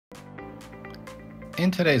In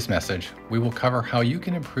today's message, we will cover how you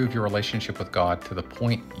can improve your relationship with God to the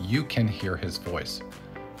point you can hear His voice.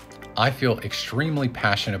 I feel extremely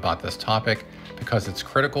passionate about this topic because it's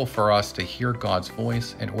critical for us to hear God's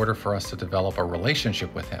voice in order for us to develop a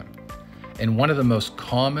relationship with Him. And one of the most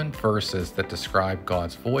common verses that describe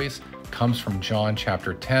God's voice comes from John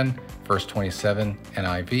chapter 10, verse 27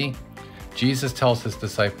 NIV. Jesus tells His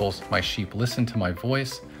disciples, "My sheep listen to my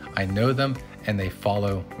voice. I know them and they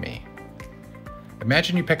follow me."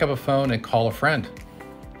 Imagine you pick up a phone and call a friend.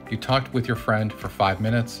 You talked with your friend for 5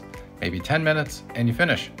 minutes, maybe 10 minutes, and you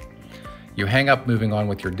finish. You hang up, moving on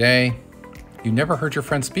with your day. You never heard your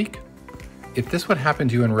friend speak. If this would happen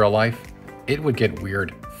to you in real life, it would get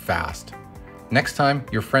weird fast. Next time,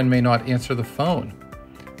 your friend may not answer the phone.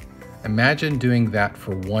 Imagine doing that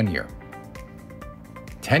for 1 year,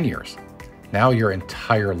 10 years, now your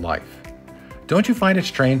entire life. Don't you find it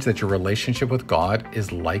strange that your relationship with God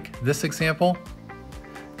is like this example?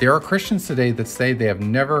 There are Christians today that say they have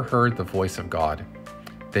never heard the voice of God.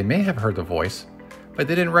 They may have heard the voice, but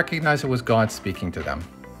they didn't recognize it was God speaking to them.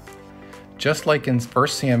 Just like in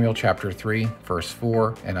 1 Samuel chapter 3, verse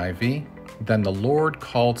 4 NIV, "Then the Lord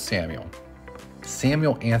called Samuel.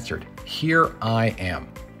 Samuel answered, 'Here I am.'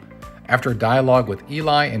 After a dialogue with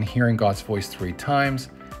Eli and hearing God's voice 3 times,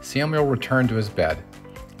 Samuel returned to his bed.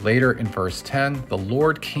 Later in verse 10, the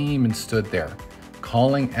Lord came and stood there,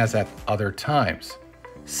 calling as at other times,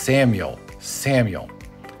 'Samuel, Samuel.'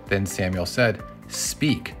 Then Samuel said,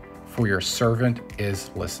 'Speak, for your servant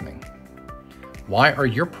is listening.'" Why are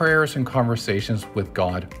your prayers and conversations with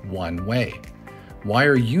God one way? Why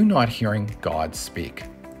are you not hearing God speak?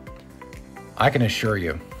 I can assure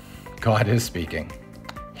you, God is speaking.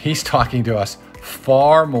 He's talking to us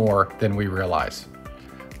far more than we realize.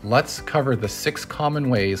 Let's cover the 6 common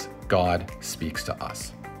ways God speaks to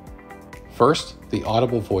us. First, the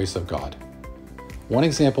audible voice of God. One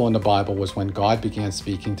example in the Bible was when God began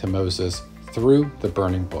speaking to Moses through the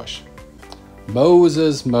burning bush.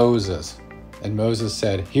 "Moses, Moses." And Moses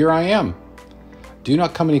said, "Here I am." "Do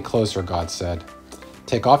not come any closer," God said.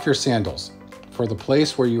 "Take off your sandals, for the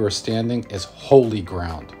place where you are standing is holy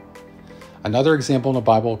ground." Another example in the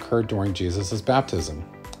Bible occurred during Jesus' baptism,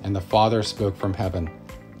 and the Father spoke from heaven,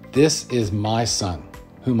 "This is my Son,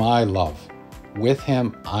 whom I love. With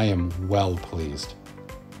him I am well pleased."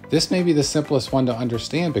 This may be the simplest one to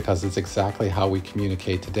understand because it's exactly how we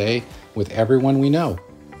communicate today with everyone we know.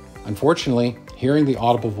 Unfortunately, hearing the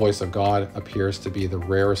audible voice of God appears to be the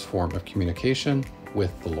rarest form of communication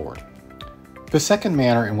with the Lord. The second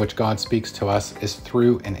manner in which God speaks to us is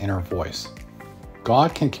through an inner voice.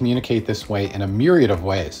 God can communicate this way in a myriad of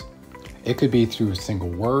ways. It could be through single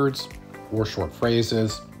words or short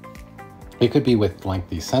phrases. It could be with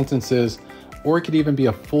lengthy sentences, or it could even be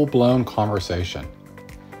a full-blown conversation.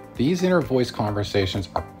 These inner voice conversations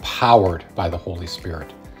are powered by the Holy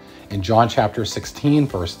Spirit. In John chapter 16,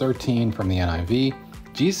 verse 13 from the NIV,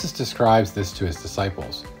 Jesus describes this to his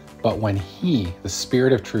disciples. "But when He, the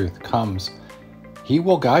Spirit of truth, comes, He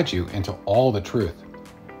will guide you into all the truth.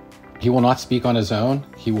 He will not speak on His own.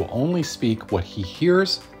 He will only speak what He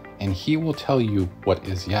hears, and He will tell you what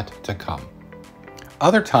is yet to come."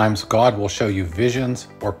 Other times, God will show you visions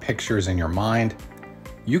or pictures in your mind.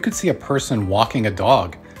 You could see a person walking a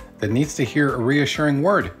dog that needs to hear a reassuring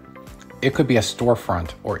word. It could be a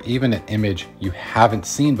storefront or even an image you haven't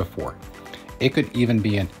seen before. It could even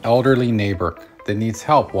be an elderly neighbor that needs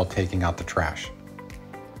help while taking out the trash.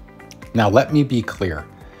 Now let me be clear.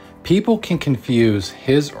 People can confuse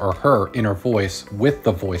his or her inner voice with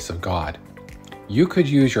the voice of God. You could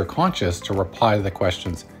use your conscience to reply to the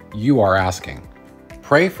questions you are asking.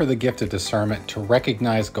 Pray for the gift of discernment to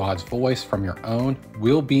recognize God's voice from your own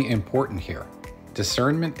will be important here.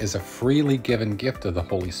 Discernment is a freely given gift of the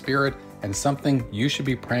Holy Spirit and something you should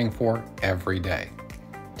be praying for every day.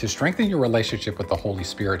 To strengthen your relationship with the Holy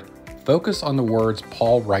Spirit, focus on the words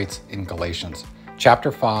Paul writes in Galatians,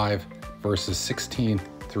 chapter 5, verses 16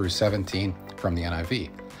 through 17 from the NIV.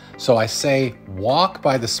 "So I say, walk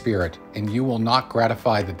by the Spirit, and you will not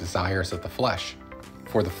gratify the desires of the flesh.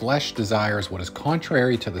 For the flesh desires what is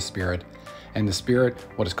contrary to the Spirit, and the Spirit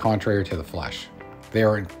what is contrary to the flesh. They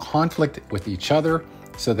are in conflict with each other,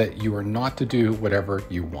 so that you are not to do whatever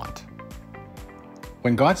you want."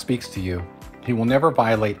 When God speaks to you, He will never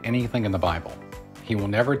violate anything in the Bible. He will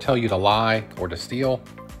never tell you to lie or to steal.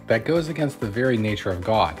 That goes against the very nature of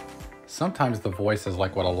God. Sometimes the voice is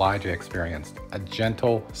like what Elijah experienced, a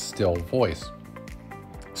gentle, still voice.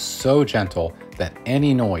 So gentle that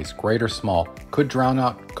any noise, great or small, could drown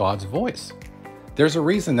out God's voice. There's a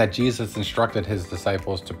reason that Jesus instructed his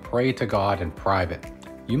disciples to pray to God in private.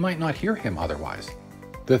 You might not hear him otherwise.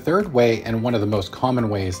 The third way, and one of the most common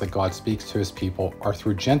ways that God speaks to his people, are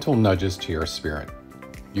through gentle nudges to your spirit.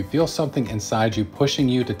 You feel something inside you pushing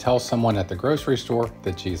you to tell someone at the grocery store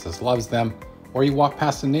that Jesus loves them, or you walk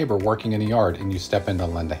past a neighbor working in the yard and you step in to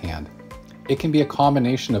lend a hand. It can be a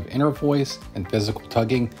combination of inner voice and physical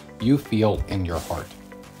tugging you feel in your heart.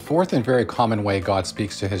 Fourth and very common way God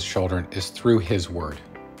speaks to his children is through his word.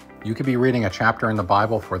 You could be reading a chapter in the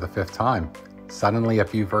Bible for the 5th time. Suddenly a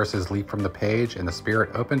few verses leap from the page and the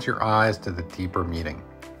Spirit opens your eyes to the deeper meaning.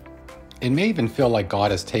 It may even feel like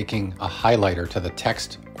God is taking a highlighter to the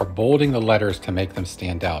text or bolding the letters to make them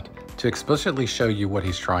stand out, to explicitly show you what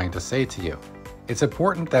he's trying to say to you. It's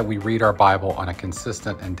important that we read our Bible on a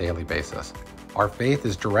consistent and daily basis. Our faith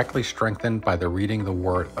is directly strengthened by the reading the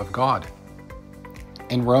Word of God.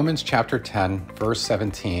 In Romans chapter 10, verse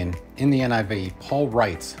 17, in the NIV, Paul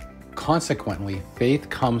writes, "Consequently, faith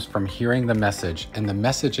comes from hearing the message, and the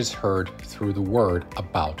message is heard through the word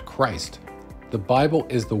about Christ." The Bible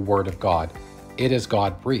is the Word of God. It is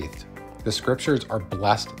God-breathed. The Scriptures are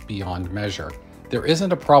blessed beyond measure. There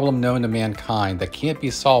isn't a problem known to mankind that can't be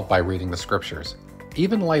solved by reading the Scriptures.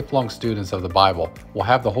 Even lifelong students of the Bible will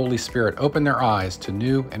have the Holy Spirit open their eyes to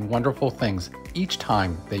new and wonderful things each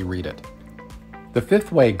time they read it. The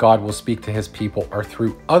fifth way God will speak to his people are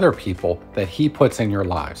through other people that he puts in your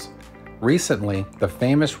lives. Recently, the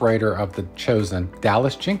famous writer of The Chosen,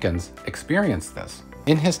 Dallas Jenkins, experienced this.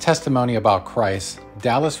 In his testimony about Christ,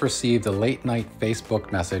 Dallas received a late-night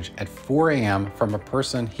Facebook message at 4 a.m. from a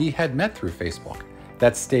person he had met through Facebook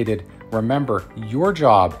that stated, "Remember, your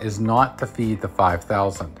job is not to feed the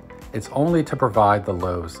 5,000. It's only to provide the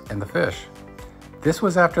loaves and the fish." This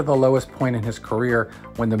was after the lowest point in his career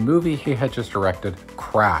when the movie he had just directed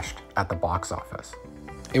crashed at the box office.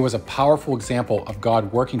 It was a powerful example of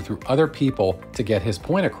God working through other people to get his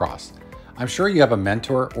point across. I'm sure you have a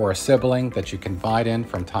mentor or a sibling that you confide in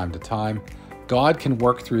from time to time. God can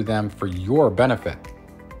work through them for your benefit.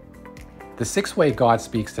 The sixth way God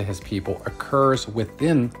speaks to his people occurs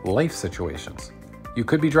within life situations. You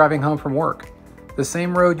could be driving home from work, the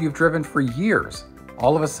same road you've driven for years.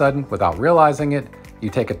 All of a sudden, without realizing it, you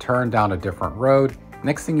take a turn down a different road.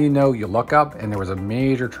 Next thing you know, you look up and there was a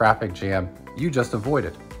major traffic jam you just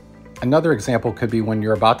avoided. Another example could be when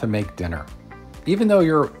you're about to make dinner. Even though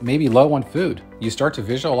you're maybe low on food, you start to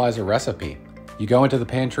visualize a recipe. You go into the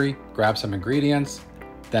pantry, grab some ingredients,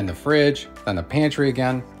 then the fridge, then the pantry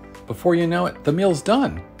again. Before you know it, the meal's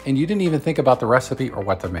done, and you didn't even think about the recipe or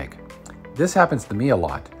what to make. This happens to me a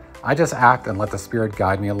lot. I just act and let the Spirit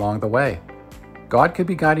guide me along the way. God could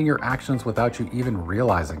be guiding your actions without you even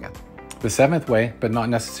realizing it. The seventh way, but not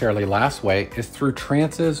necessarily last way, is through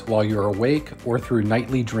trances while you're awake or through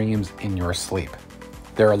nightly dreams in your sleep.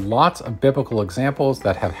 There are lots of biblical examples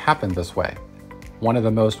that have happened this way. One of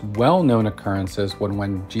the most well-known occurrences was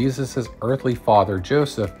when Jesus' earthly father,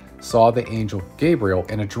 Joseph, saw the angel Gabriel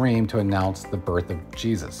in a dream to announce the birth of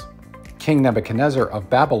Jesus. King Nebuchadnezzar of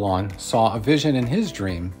Babylon saw a vision in his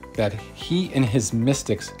dream that he and his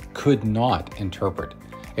mystics could not interpret.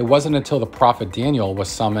 It wasn't until the prophet Daniel was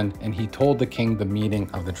summoned and he told the king the meaning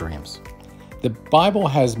of the dreams. The Bible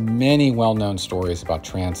has many well-known stories about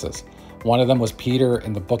trances. One of them was Peter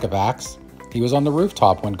in the book of Acts. He was on the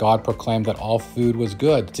rooftop when God proclaimed that all food was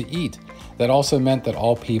good to eat. That also meant that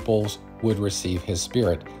all peoples would receive his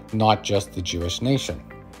Spirit, not just the Jewish nation.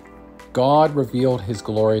 God revealed his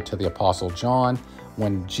glory to the Apostle John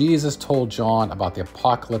when Jesus told John about the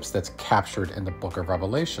apocalypse that's captured in the book of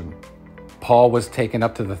Revelation. Paul was taken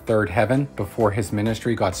up to the third heaven before his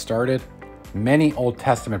ministry got started. Many Old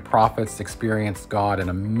Testament prophets experienced God in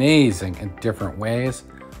amazing and different ways.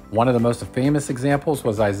 One of the most famous examples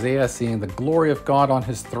was Isaiah seeing the glory of God on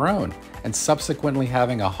his throne and subsequently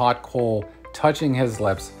having a hot coal touching his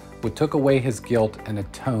lips, which took away his guilt and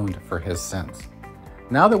atoned for his sins.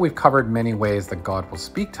 Now that we've covered many ways that God will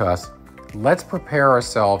speak to us, let's prepare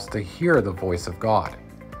ourselves to hear the voice of God.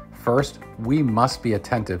 First, we must be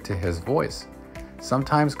attentive to his voice.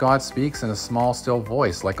 Sometimes God speaks in a small, still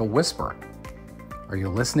voice, like a whisper. Are you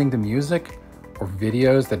listening to music or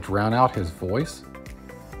videos that drown out his voice?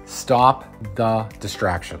 Stop the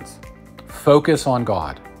distractions. Focus on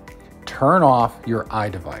God. Turn off your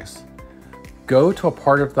iDevice. Go to a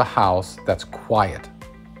part of the house that's quiet.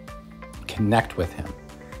 Connect with him.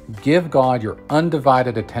 Give God your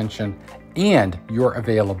undivided attention and your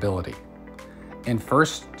availability. In 1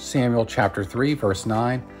 Samuel chapter 3, verse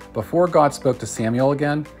 9, before God spoke to Samuel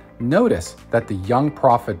again, notice that the young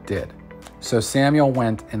prophet did. So Samuel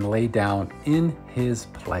went and lay down in his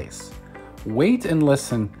place. Wait and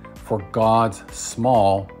listen for God's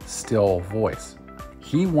small, still voice.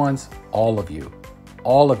 He wants all of you,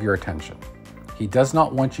 all of your attention. He does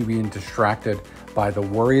not want you being distracted by the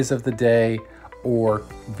worries of the day or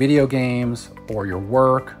video games or your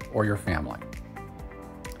work or your family.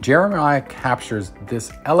 Jeremiah captures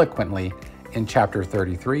this eloquently in chapter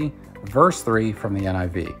 33, verse 3 from the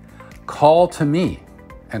NIV. Call to me,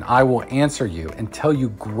 and I will answer you and tell you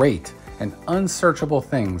great and unsearchable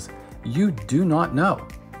things you do not know.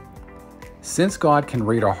 Since God can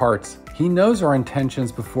read our hearts, He knows our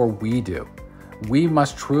intentions before we do. We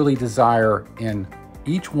must truly desire in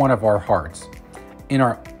each one of our hearts, in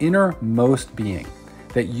our innermost being,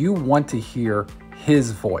 that you want to hear His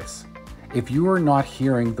voice. If you are not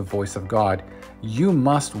hearing the voice of God, you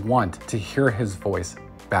must want to hear His voice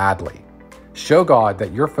badly. Show God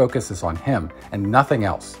that your focus is on Him and nothing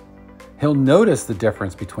else. He'll notice the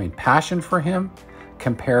difference between passion for Him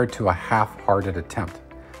compared to a half-hearted attempt.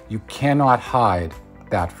 You cannot hide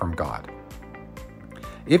that from God.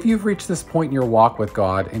 If you've reached this point in your walk with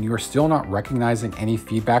God and you are still not recognizing any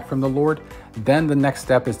feedback from the Lord, then the next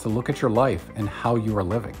step is to look at your life and how you are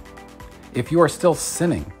living. If you are still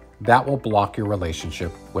sinning, that will block your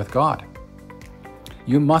relationship with God.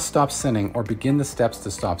 You must stop sinning or begin the steps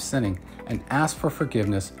to stop sinning and ask for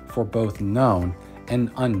forgiveness for both known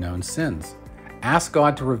and unknown sins. Ask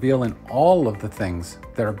God to reveal in all of the things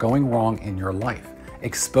that are going wrong in your life.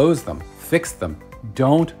 Expose them, fix them,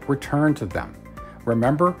 don't return to them.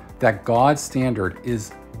 Remember that God's standard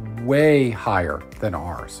is way higher than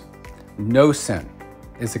ours. No sin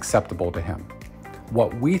is acceptable to Him.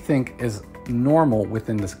 What we think is normal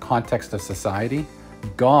within this context of society,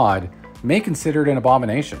 God may consider it an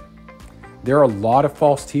abomination. There are a lot of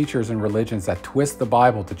false teachers and religions that twist the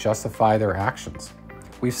Bible to justify their actions.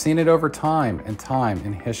 We've seen it over time and time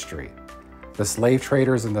in history. The slave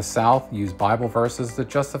traders in the South used Bible verses to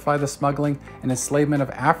justify the smuggling and enslavement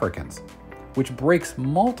of Africans, which breaks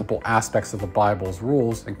multiple aspects of the Bible's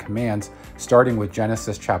rules and commands, starting with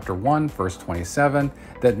Genesis chapter 1, verse 27,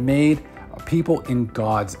 that made people in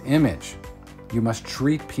God's image. You must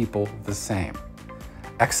treat people the same.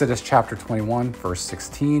 Exodus chapter 21, verse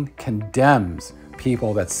 16, condemns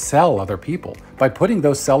people that sell other people by putting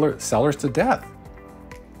those sellers to death.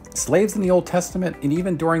 Slaves in the Old Testament and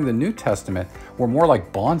even during the New Testament were more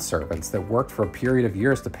like bondservants that worked for a period of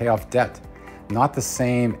years to pay off debt, not the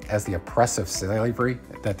same as the oppressive slavery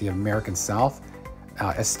that the American South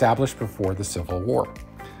established before the Civil War.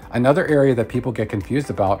 Another area that people get confused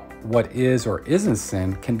about what is or isn't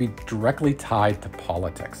sin can be directly tied to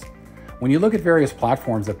politics. When you look at various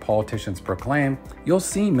platforms that politicians proclaim, you'll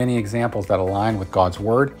see many examples that align with God's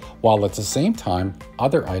word, while at the same time,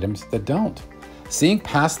 other items that don't. Seeing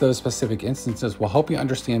past those specific instances will help you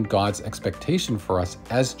understand God's expectation for us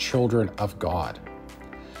as children of God.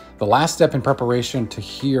 The last step in preparation to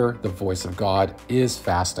hear the voice of God is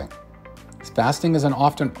fasting. Fasting is an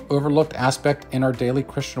often overlooked aspect in our daily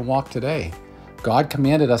Christian walk today. God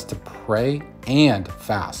commanded us to pray and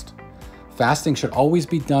fast. Fasting should always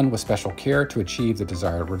be done with special care to achieve the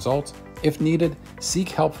desired results. If needed, seek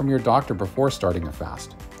help from your doctor before starting a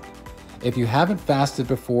fast. If you haven't fasted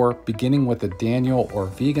before, beginning with a Daniel or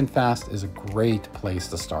vegan fast is a great place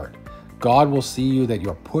to start. God will see you that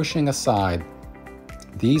you're pushing aside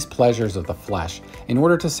these pleasures of the flesh in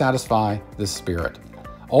order to satisfy the spirit.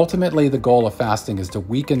 Ultimately, the goal of fasting is to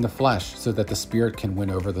weaken the flesh so that the spirit can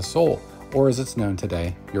win over the soul, or as it's known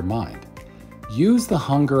today, your mind. Use the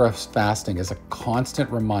hunger of fasting as a constant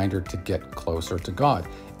reminder to get closer to God.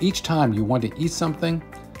 Each time you want to eat something,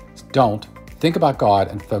 don't think about God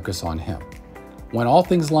and focus on Him. When all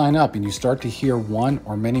things line up and you start to hear one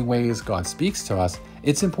or many ways God speaks to us,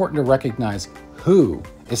 it's important to recognize who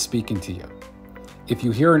is speaking to you. If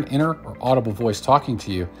you hear an inner or audible voice talking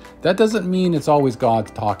to you, that doesn't mean it's always God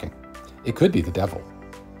talking. It could be the devil.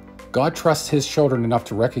 God trusts His children enough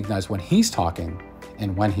to recognize when He's talking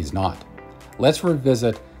and when He's not. Let's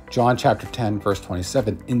revisit John chapter 10, verse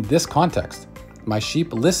 27 in this context. My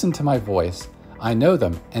sheep listen to my voice. I know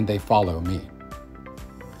them and they follow me.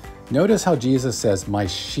 Notice how Jesus says, my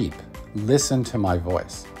sheep listen to my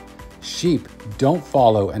voice. Sheep don't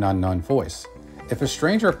follow an unknown voice. If a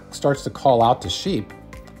stranger starts to call out to sheep,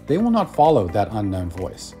 they will not follow that unknown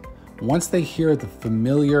voice. Once they hear the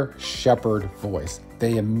familiar shepherd voice,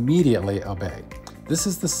 they immediately obey. This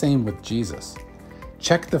is the same with Jesus.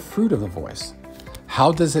 Check the fruit of the voice.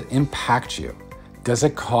 How does it impact you? Does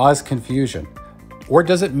it cause confusion? Or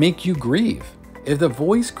does it make you grieve? If the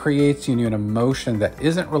voice creates in you an emotion that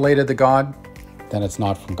isn't related to God, then it's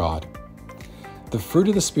not from God. The fruit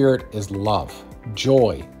of the Spirit is love,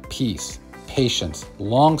 joy, peace, patience,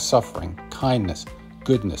 long-suffering, kindness,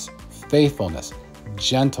 goodness, faithfulness,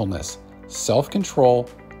 gentleness, self-control,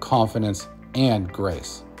 confidence, and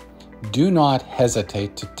grace. Do not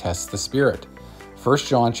hesitate to test the Spirit. 1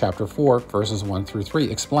 John chapter 4, verses 1 through 3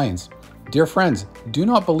 explains, "Dear friends, do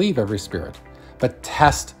not believe every spirit, but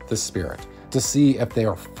test the Spirit to see if they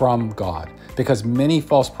are from God, because many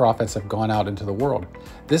false prophets have gone out into the world.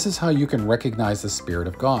 This is how you can recognize the Spirit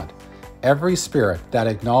of God. Every spirit that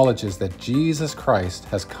acknowledges that Jesus Christ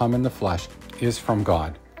has come in the flesh is from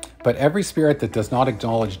God. But every spirit that does not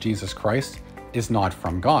acknowledge Jesus Christ is not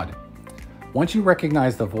from God." Once you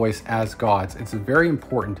recognize the voice as God's, it's very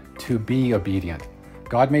important to be obedient.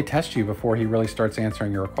 God may test you before he really starts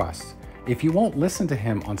answering your requests. If you won't listen to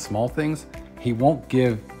him on small things, he won't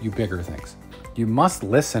give you bigger things. You must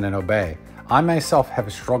listen and obey. I myself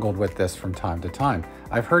have struggled with this from time to time.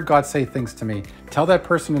 I've heard God say things to me, tell that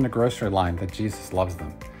person in the grocery line that Jesus loves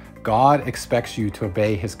them. God expects you to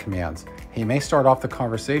obey his commands. He may start off the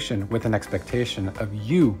conversation with an expectation of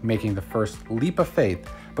you making the first leap of faith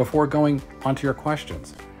before going onto your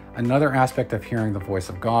questions. Another aspect of hearing the voice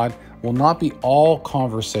of God will not be all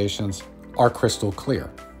conversations are crystal clear.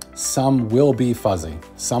 Some will be fuzzy.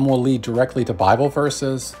 Some will lead directly to Bible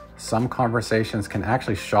verses. Some conversations can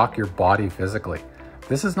actually shock your body physically.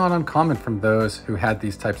 This is not uncommon from those who had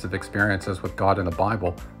these types of experiences with God in the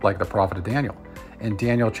Bible, like the prophet Daniel. In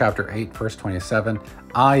Daniel chapter 8, verse 27,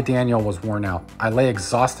 "I, Daniel, was worn out. I lay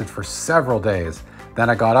exhausted for several days. Then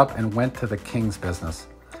I got up and went to the king's business.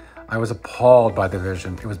 I was appalled by the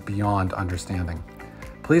vision. It was beyond understanding."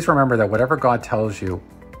 Please remember that whatever God tells you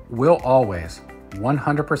will always,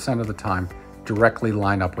 100% of the time, directly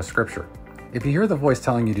line up with Scripture. If you hear the voice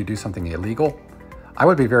telling you to do something illegal, I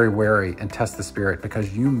would be very wary and test the Spirit,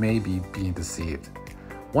 because you may be being deceived.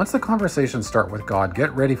 Once the conversations start with God,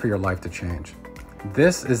 get ready for your life to change.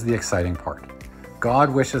 This is the exciting part. God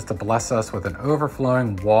wishes to bless us with an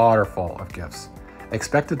overflowing waterfall of gifts.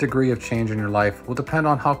 Expected degree of change in your life will depend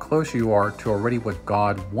on how close you are to already what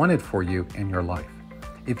God wanted for you in your life.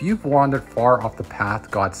 If you've wandered far off the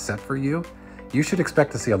path God set for you, you should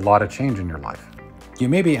expect to see a lot of change in your life. You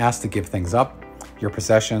may be asked to give things up, your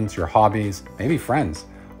possessions, your hobbies, maybe friends,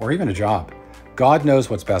 or even a job. God knows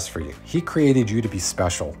what's best for you. He created you to be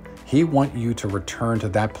special. He wants you to return to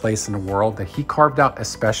that place in the world that he carved out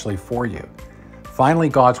especially for you. Finally,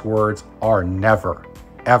 God's words are never,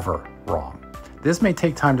 ever wrong. This may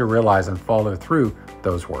take time to realize and follow through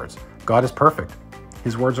those words. God is perfect.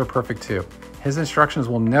 His words are perfect too. His instructions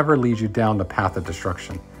will never lead you down the path of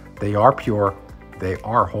destruction. They are pure. They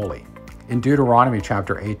are holy. In Deuteronomy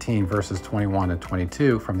chapter 18, verses 21 and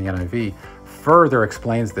 22 from the NIV, further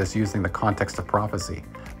explains this using the context of prophecy,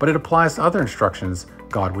 but it applies to other instructions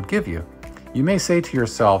God would give you. You may say to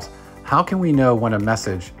yourselves, how can we know when a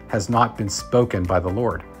message has not been spoken by the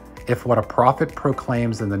Lord? If what a prophet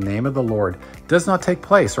proclaims in the name of the Lord does not take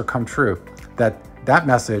place or come true, that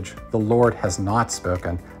message the Lord has not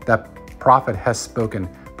spoken, that prophet has spoken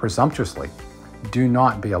presumptuously, do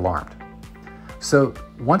not be alarmed. So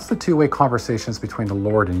once the two-way conversations between the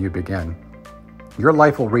Lord and you begin, your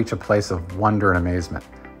life will reach a place of wonder and amazement.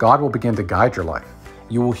 God will begin to guide your life.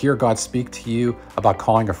 You will hear God speak to you about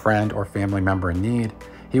calling a friend or family member in need.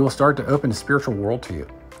 He will start to open the spiritual world to you.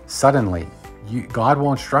 Suddenly, God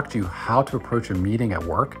will instruct you how to approach a meeting at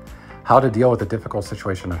work, how to deal with a difficult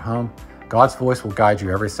situation at home. God's voice will guide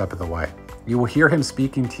you every step of the way. You will hear him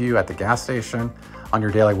speaking to you at the gas station, on your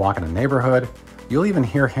daily walk in the neighborhood. You'll even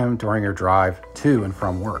hear him during your drive to and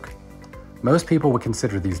from work. Most people would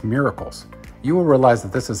consider these miracles. You will realize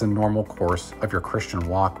that this is a normal course of your Christian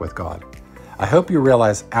walk with God. I hope you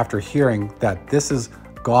realize after hearing that this is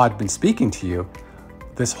God been speaking to you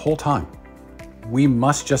this whole time. We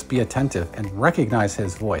must just be attentive and recognize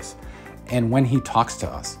his voice. And when he talks to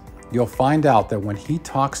us, you'll find out that when he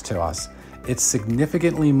talks to us, it's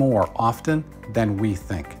significantly more often than we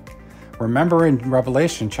think. Remember in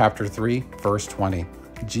Revelation chapter 3, verse 20,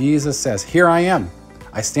 Jesus says, "Here I am.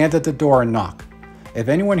 I stand at the door and knock. If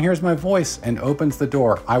anyone hears my voice and opens the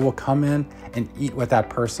door, I will come in and eat with that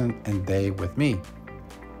person and they with me."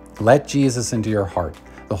 Let Jesus into your heart.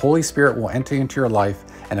 The Holy Spirit will enter into your life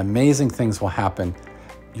and amazing things will happen.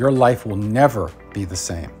 Your life will never be the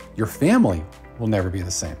same. Your family will never be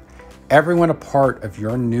the same. Everyone a part of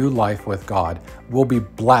your new life with God will be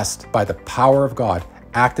blessed by the power of God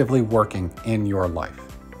actively working in your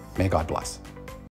life. May God bless.